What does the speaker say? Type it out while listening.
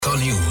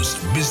Local news,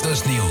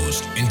 business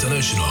news,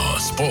 international,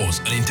 sports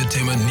and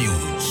entertainment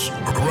news.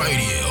 Right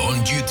here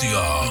on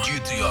GTR.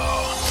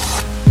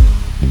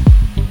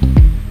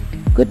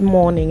 Good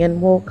morning and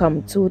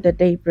welcome to the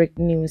Daybreak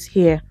News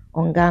here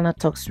on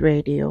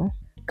GhanaTalksRadio.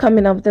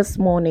 Coming up this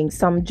morning,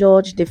 Sam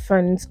George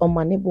defends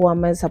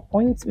Omanibuame's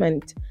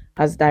appointment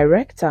as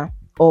Director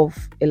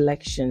of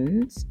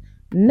Elections.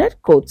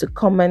 NEDCO to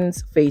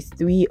commence Phase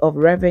 3 of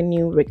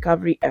revenue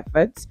recovery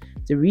efforts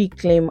to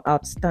reclaim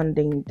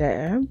outstanding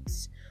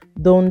debts.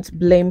 Don't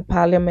blame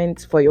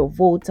Parliament for your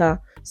voter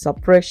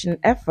suppression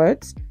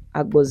efforts,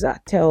 Agboza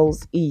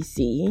tells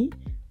EC.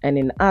 And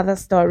in other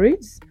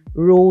stories,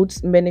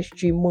 Roads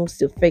Ministry moves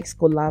to fix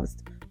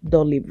collapsed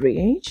Dolly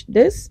Bridge.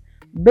 This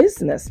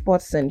business,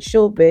 sports and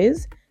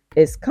showbiz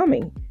is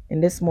coming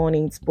in this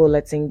morning's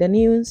bulletin. The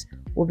news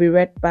will be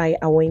read by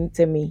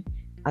Awentemi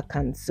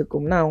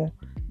Akansukum. Now,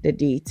 the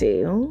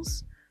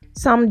details.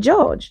 Sam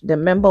George, the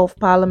Member of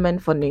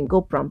Parliament for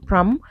Ningo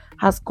Pram,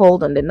 has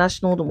called on the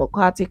National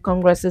Democratic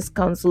Congress's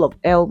Council of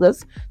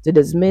Elders to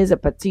dismiss a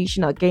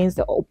petition against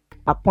the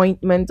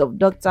appointment of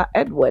Dr.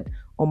 Edward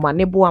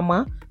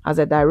Omanibuama as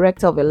a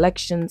Director of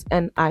Elections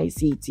and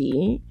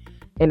ICT.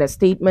 In a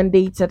statement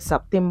dated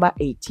September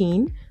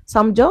 18,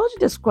 Sam George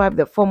described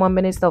the former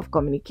Minister of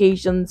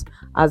Communications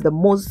as the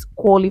most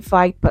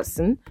qualified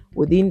person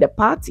within the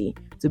party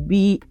to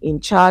be in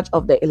charge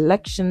of the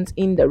elections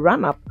in the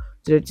run-up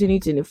to the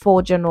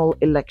 2024 general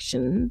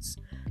elections.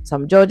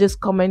 Sam George's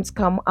comments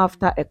come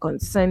after a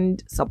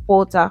concerned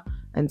supporter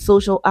and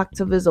social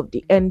activist of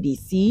the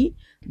NDC,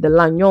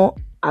 Delanyo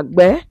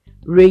Agbe,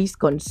 raised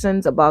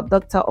concerns about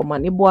Dr.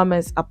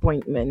 Omanibuame's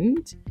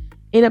appointment.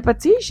 In a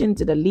petition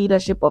to the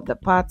leadership of the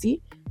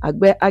party,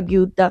 Agbe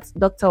argued that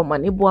Dr.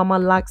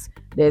 Omanibuama lacks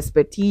the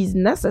expertise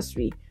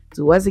necessary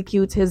to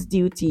execute his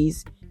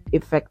duties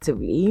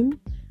effectively.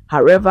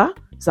 However,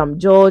 Sam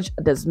George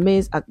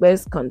dismissed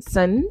Agbe's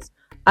concerns,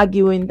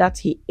 arguing that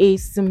he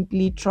is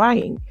simply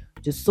trying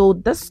to sow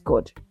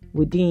discord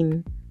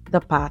within the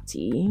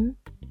party.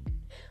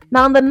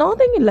 Now, the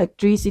Northern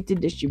Electricity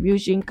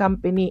Distribution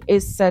Company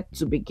is set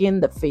to begin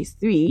the Phase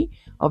 3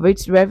 of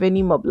its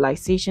revenue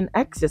mobilization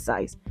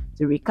exercise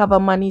to recover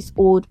monies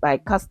owed by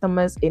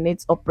customers in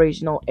its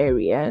operational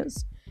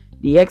areas.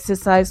 The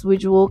exercise,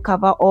 which will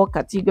cover all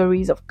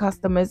categories of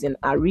customers in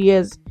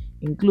arrears,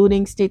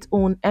 including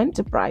state-owned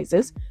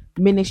enterprises,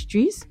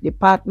 ministries,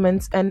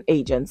 departments and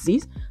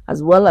agencies,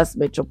 as well as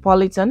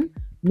metropolitan,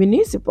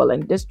 municipal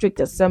and district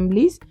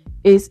assemblies,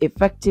 is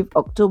effective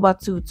October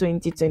 2,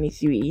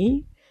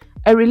 2023.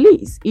 A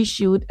release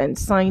issued and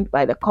signed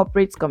by the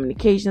Corporate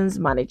Communications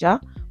Manager,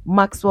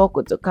 Maxwell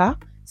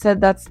Kotoka,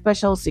 said that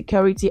special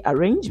security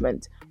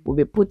arrangements will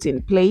be put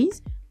in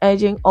place,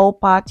 urging all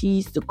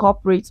parties to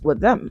cooperate with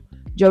them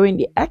during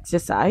the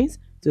exercise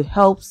to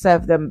help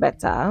serve them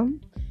better.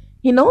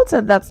 He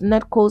noted that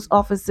NEDCO's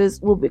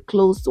offices will be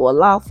closed to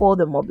allow for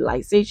the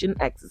mobilization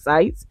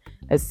exercise,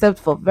 except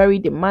for very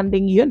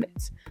demanding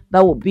units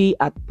that will be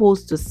at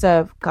post to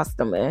serve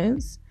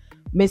customers.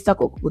 Mr.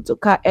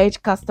 Kotoka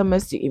urged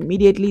customers to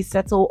immediately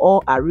settle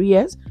all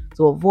arrears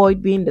to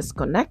avoid being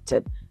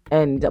disconnected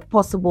and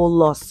possible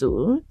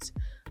lawsuits.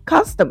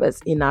 Customers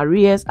in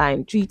arrears are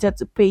entreated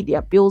to pay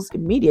their bills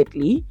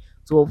immediately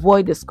to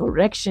avoid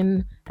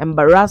discorrection,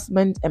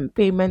 embarrassment, and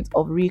payment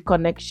of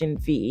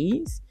reconnection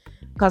fees.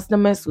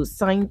 Customers who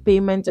sign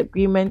payment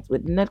agreements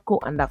with NEDCO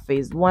under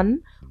Phase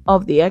 1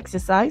 of the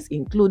exercise,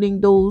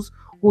 including those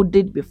who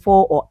did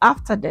before or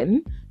after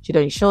then, should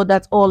ensure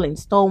that all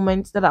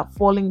installments that are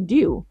falling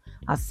due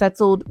are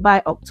settled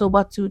by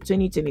October 2,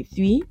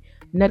 2023,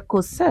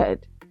 NEDCO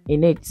said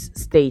in its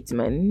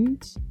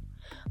statement.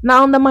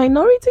 Now, the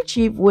Minority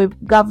Chief Whip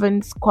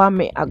governs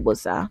Kwame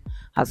Agbosa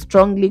has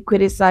strongly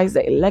criticized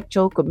the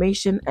Electoral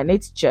Commission and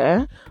its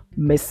chair,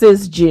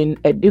 Mrs. Jean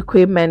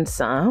Edukwe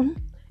Mensah.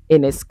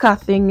 In a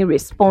scathing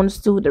response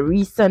to the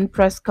recent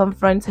press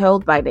conference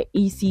held by the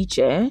EC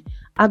chair,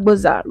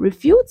 Agbosa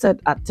refuted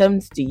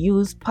attempts to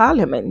use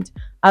Parliament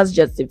as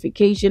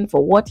justification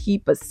for what he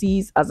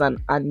perceives as an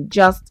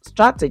unjust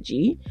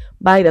strategy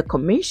by the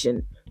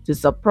Commission to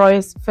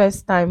suppress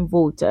first-time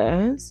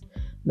voters.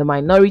 The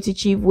Minority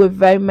Chief will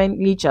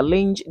vehemently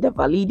challenge the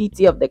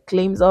validity of the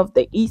claims of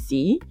the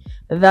EC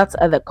that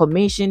the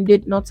Commission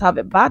did not have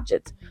a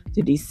budget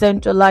to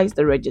decentralize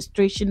the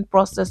registration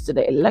process to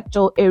the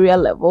electoral area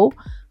level,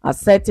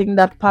 asserting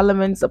that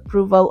Parliament's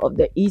approval of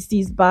the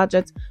EC's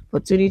budget for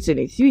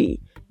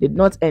 2023 did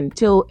not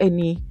entail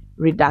any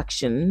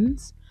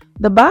reductions.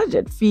 The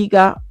budget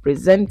figure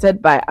presented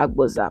by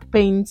Agbosa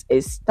paints a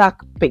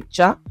stark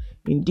picture.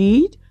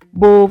 Indeed,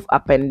 both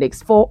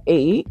Appendix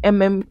 4A,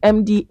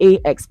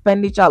 MDA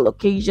expenditure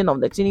allocation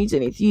of the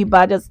 2023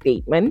 budget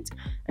statement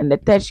and the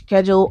third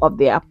schedule of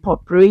the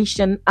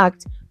Appropriation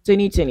Act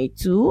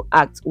 2022,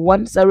 Act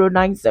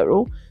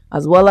 1090,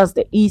 as well as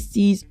the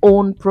EC's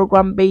own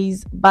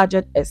program-based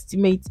budget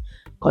estimate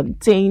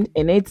contained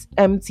in its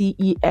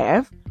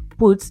MTEF,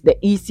 puts the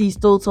EC's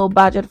total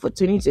budget for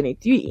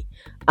 2023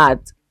 at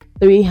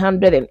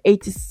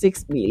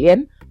 386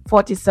 million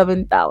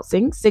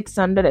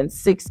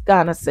 47,606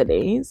 Ghana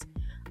cedis.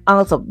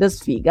 Out of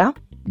this figure,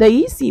 the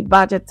EC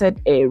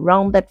budgeted a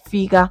rounded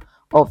figure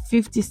of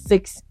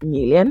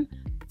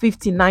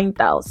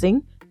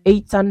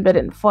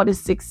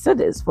 56,059,846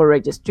 cedis for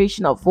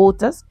registration of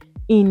voters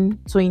in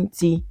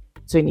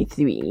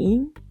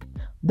 2023.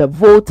 The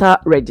voter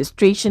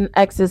registration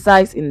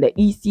exercise in the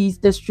EC's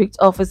district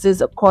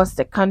offices across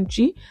the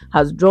country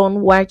has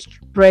drawn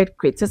widespread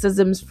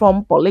criticisms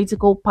from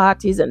political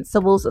parties and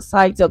civil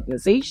society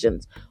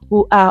organizations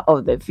who are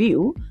of the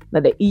view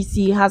that the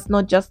EC has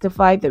not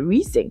justified the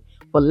reason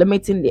for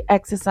limiting the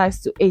exercise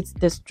to 8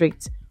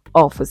 district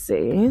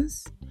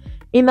offices.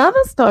 In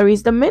other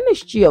stories, the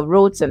Ministry of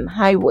Roads and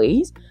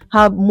Highways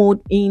have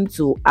moved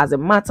into, as a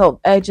matter of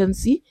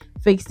urgency,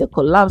 fix the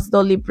collapsed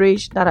Dolly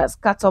Bridge that has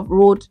cut off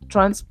road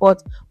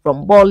transport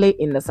from Bole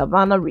in the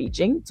Savannah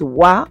region to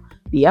Wa,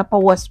 the Upper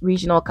West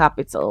regional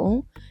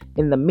capital.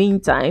 In the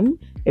meantime,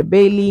 a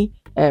Bailey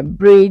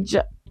bridge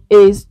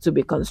is to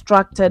be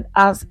constructed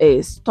as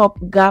a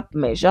stopgap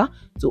measure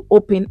to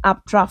open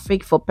up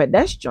traffic for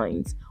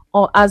pedestrians,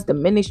 or as the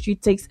ministry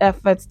takes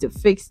efforts to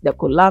fix the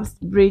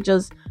collapsed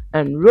bridges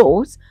and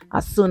roads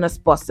as soon as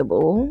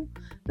possible.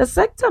 The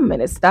sector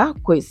minister,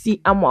 Kwesi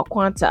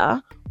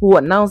Amwakwanta, who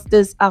announced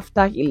this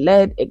after he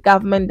led a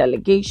government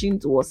delegation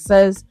to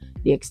assess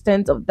the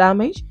extent of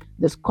damage,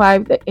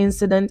 described the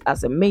incident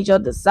as a major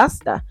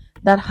disaster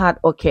that had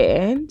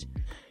occurred.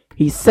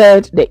 He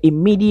said the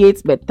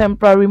immediate but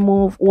temporary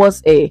move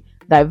was a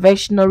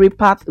diversionary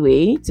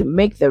pathway to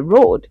make the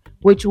road,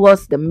 which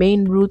was the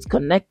main route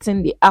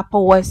connecting the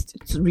Upper West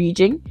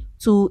region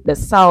to the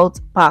South,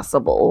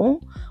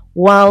 passable,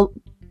 while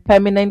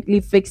permanently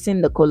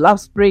fixing the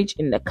collapsed bridge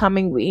in the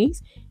coming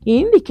weeks. He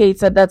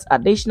indicated that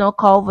additional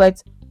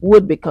culverts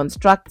would be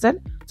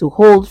constructed to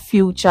hold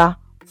future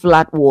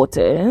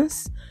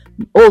floodwaters.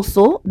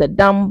 Also, the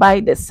dam by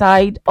the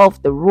side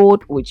of the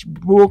road which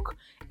broke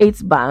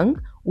its bank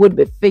would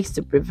be fixed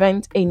to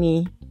prevent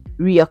any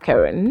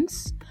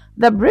reoccurrence.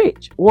 The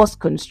bridge was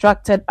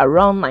constructed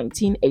around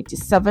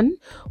 1987.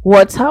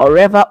 What,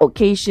 however,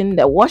 occasioned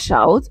the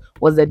washout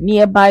was a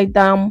nearby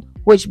dam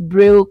which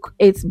broke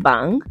its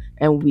bank,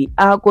 and we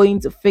are going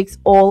to fix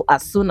all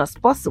as soon as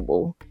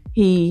possible,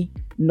 he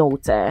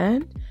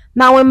noted.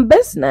 Now, in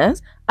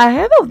business,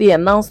 ahead of the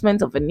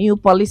announcement of a new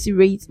policy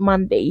rate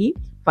Monday,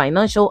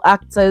 financial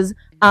actors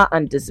are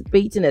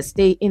anticipating a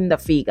stay in the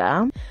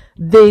figure.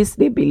 This,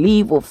 they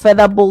believe, will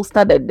further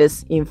bolster the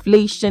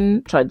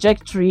disinflation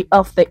trajectory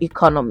of the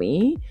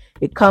economy.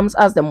 It comes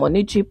as the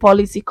Monetary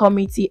Policy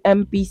Committee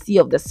 (MPC)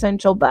 of the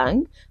Central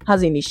Bank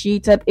has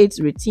initiated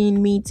its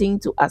routine meeting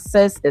to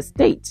assess the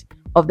state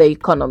of the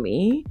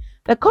economy.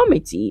 The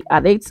committee,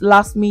 at its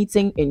last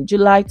meeting in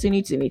July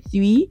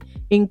 2023,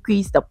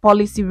 increased the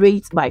policy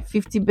rate by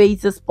 50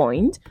 basis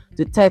points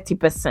to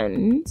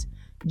 30%.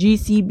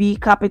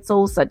 GCB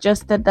Capital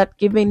suggested that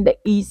given the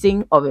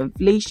easing of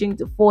inflation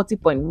to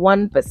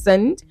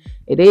 40.1%,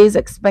 it is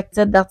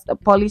expected that the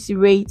policy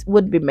rate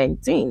would be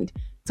maintained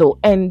till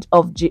end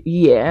of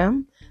year.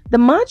 The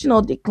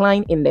marginal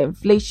decline in the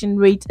inflation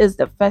rate is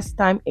the first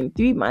time in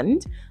 3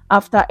 months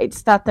after it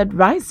started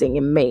rising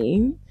in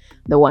May.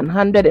 The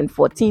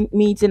 114th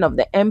meeting of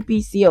the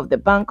MPC of the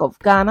Bank of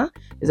Ghana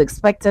is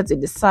expected to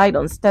decide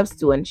on steps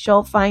to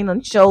ensure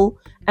financial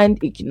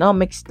and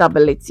economic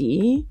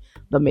stability.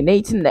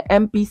 Dominating the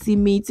MPC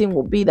meeting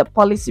will be the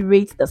policy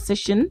rate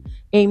decision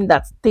aimed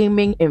at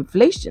taming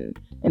inflation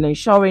and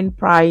ensuring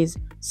price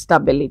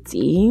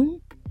stability.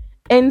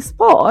 In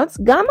sports,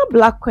 Ghana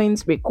Black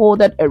Queens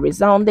recorded a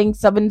resounding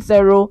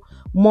 7-0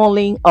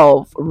 mauling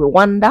of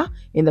Rwanda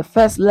in the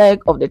first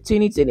leg of the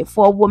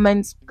 2024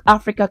 Women's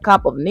Africa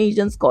Cup of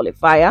Nations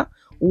qualifier,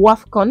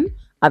 WAFCON,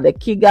 at the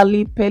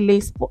Kigali Pele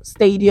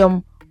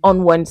Stadium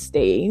on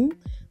Wednesday.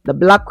 The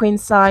Black Queen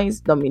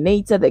sides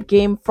dominated the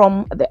game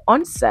from the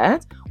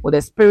onset with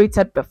a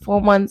spirited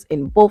performance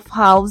in both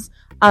halves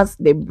as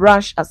they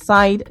brushed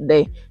aside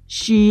the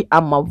She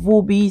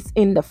Amavubis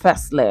in the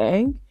first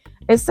leg.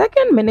 A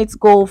second-minute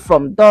goal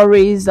from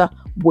Doris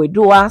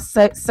Bwedua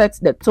set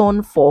the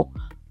tone for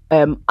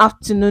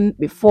afternoon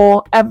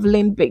before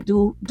Evelyn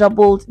Bedu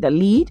doubled the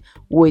lead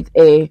with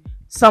a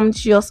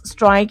sumptuous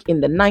strike in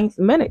the 9th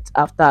minute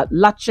after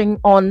latching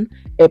on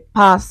a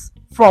pass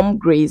from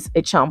Grace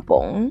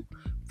Echampong.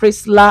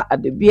 Priscilla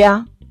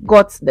Adubia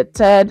got the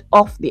third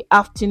of the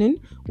afternoon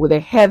with a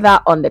header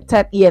on the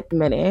 30th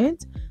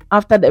minute.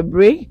 After the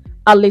break,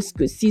 Alice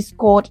Kusi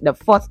scored the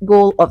 4th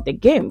goal of the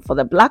game for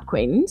the Black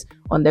Queens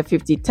on the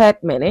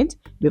 53rd minute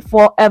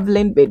before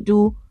Evelyn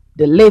Bedu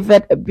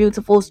delivered a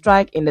beautiful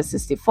strike in the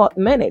 64th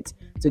minute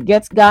to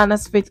get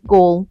Ghana's 5th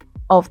goal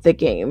of the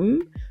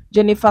game.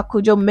 Jennifer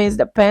Kujo missed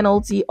the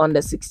penalty on the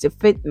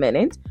 65th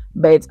minute,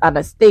 but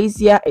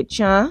Anastasia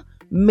Echan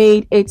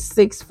made it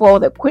 6 for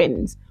the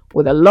Queens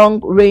with a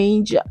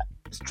long-range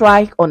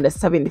strike on the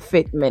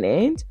 75th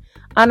minute.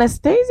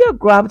 Anastasia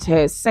grabbed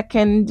her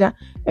second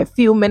a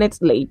few minutes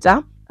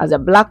later as the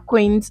Black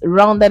Queens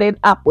rounded it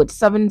up with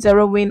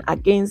 7-0 win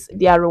against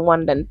their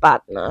Rwandan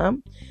partner.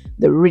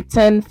 The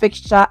return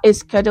fixture is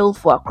scheduled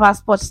for Accra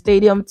Sports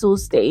Stadium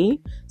Tuesday,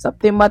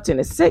 September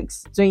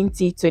 26,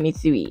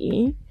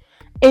 2023.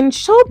 In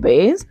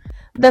showbiz,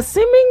 the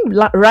seeming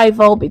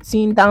rival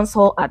between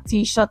dancehall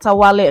artist Shatta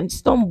Wale and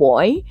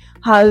Stonebwoy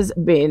has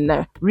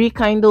been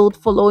rekindled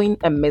following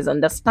a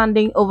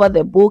misunderstanding over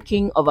the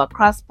booking of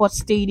Accra Sports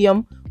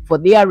Stadium for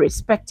their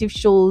respective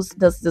shows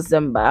this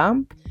December.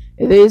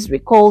 It is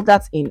recalled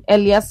that in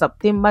earlier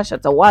September,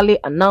 Shatta Wale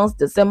announced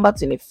December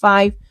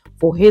 25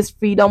 for his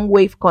Freedom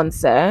Wave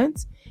concert.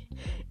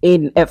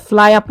 In a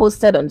flyer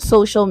posted on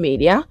social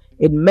media,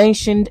 it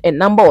mentioned a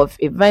number of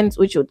events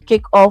which would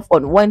kick off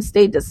on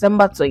Wednesday,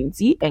 December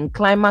 20 and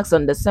climax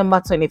on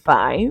December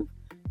 25.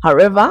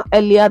 However,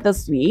 earlier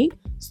this week,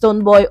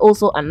 Stonebwoy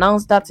also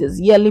announced that his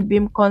yearly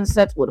Beam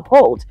concert would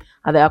hold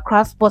at the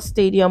Accra Sports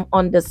Stadium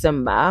on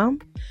December.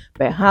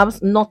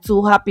 Perhaps not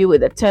too happy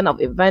with the turn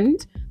of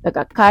event, the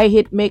Kakai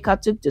hitmaker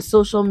took to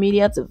social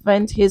media to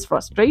vent his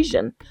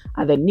frustration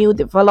at the new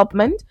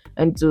development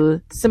and to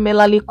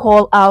similarly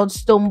call out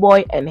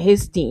Stonebwoy and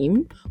his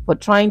team for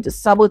trying to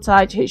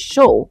sabotage his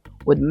show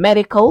with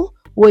Medical,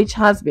 which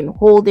has been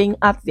holding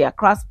at the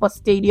Accra Sports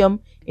Stadium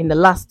in the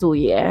last 2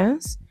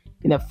 years.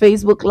 In a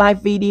Facebook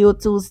Live video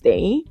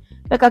Tuesday,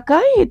 the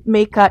Kakai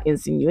hitmaker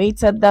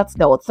insinuated that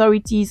the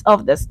authorities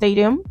of the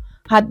stadium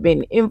had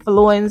been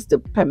influenced to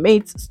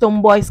permit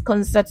Stonebwoy's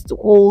concert to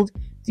hold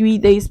 3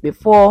 days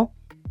before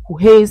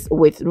his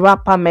with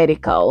rapper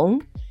Medical.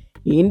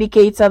 He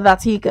indicated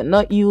that he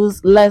cannot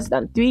use less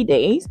than 3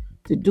 days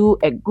to do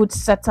a good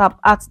setup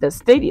at the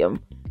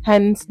stadium.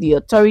 Hence, the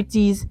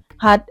authorities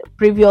had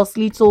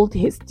previously told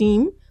his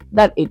team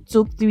that it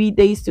took 3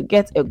 days to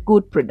get a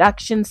good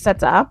production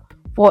setup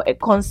for a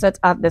concert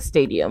at the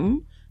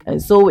stadium.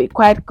 And so we're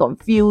quite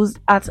confused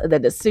at the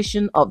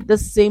decision of the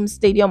same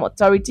stadium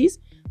authorities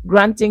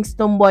granting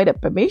Stonebwoy the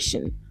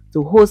permission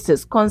to host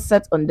his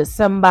concert on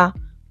December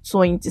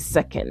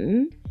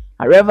 22nd.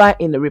 However,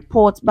 in a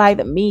report by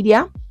the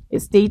media,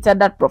 it stated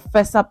that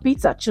Professor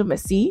Peter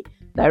Chumesi,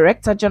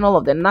 Director General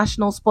of the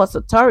National Sports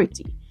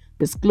Authority,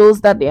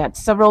 disclosed that they had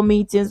several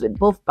meetings with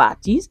both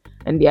parties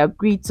and they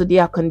agreed to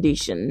their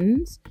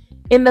conditions.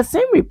 In the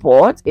same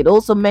report, it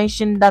also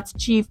mentioned that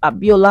Chief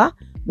Abiola,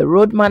 the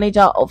road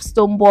manager of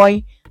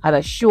Stonebwoy, had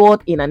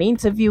assured in an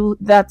interview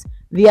that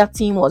their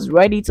team was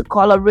ready to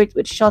collaborate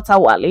with Shatta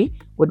Wale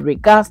with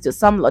regards to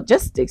some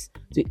logistics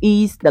to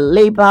ease the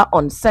labor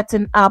on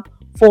setting up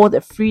for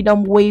the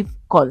Freedom Wave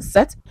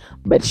concert,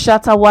 but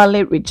Shatta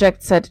Wale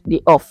rejected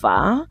the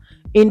offer.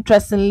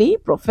 Interestingly,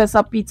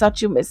 Professor Peter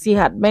Chumesi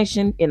had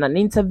mentioned in an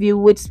interview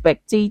with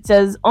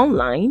Spectators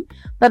Online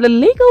that the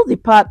legal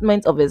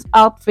department of his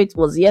outfit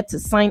was yet to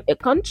sign a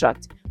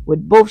contract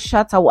with both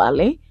Shatta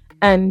Wale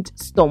and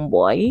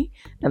Stonebwoy.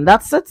 And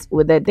that's it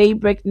with the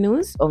Daybreak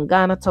News on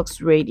Ghana Talks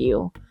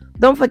Radio.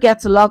 Don't forget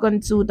to log on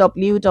to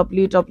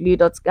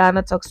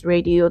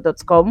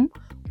www.GhanaTalksRadio.com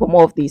for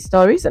more of these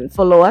stories and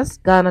follow us,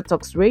 Ghana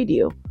Talks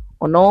Radio,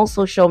 on all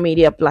social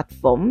media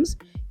platforms.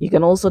 You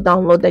can also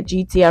download the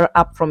GTR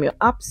app from your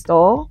App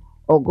Store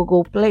or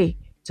Google Play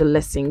to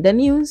listen. The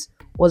news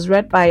was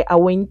read by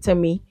Awin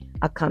Temi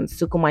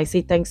Akansukum. I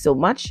say thanks so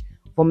much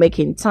for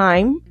making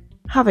time.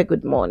 Have a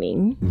good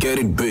morning. Get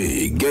it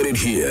big, get it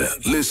here.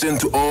 Listen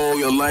to all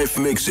your live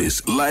mixes,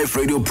 live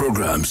radio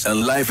programs,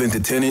 and live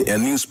entertaining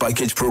and news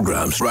package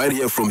programs right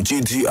here from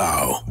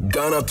GTR,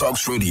 Ghana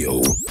Talks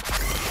Radio.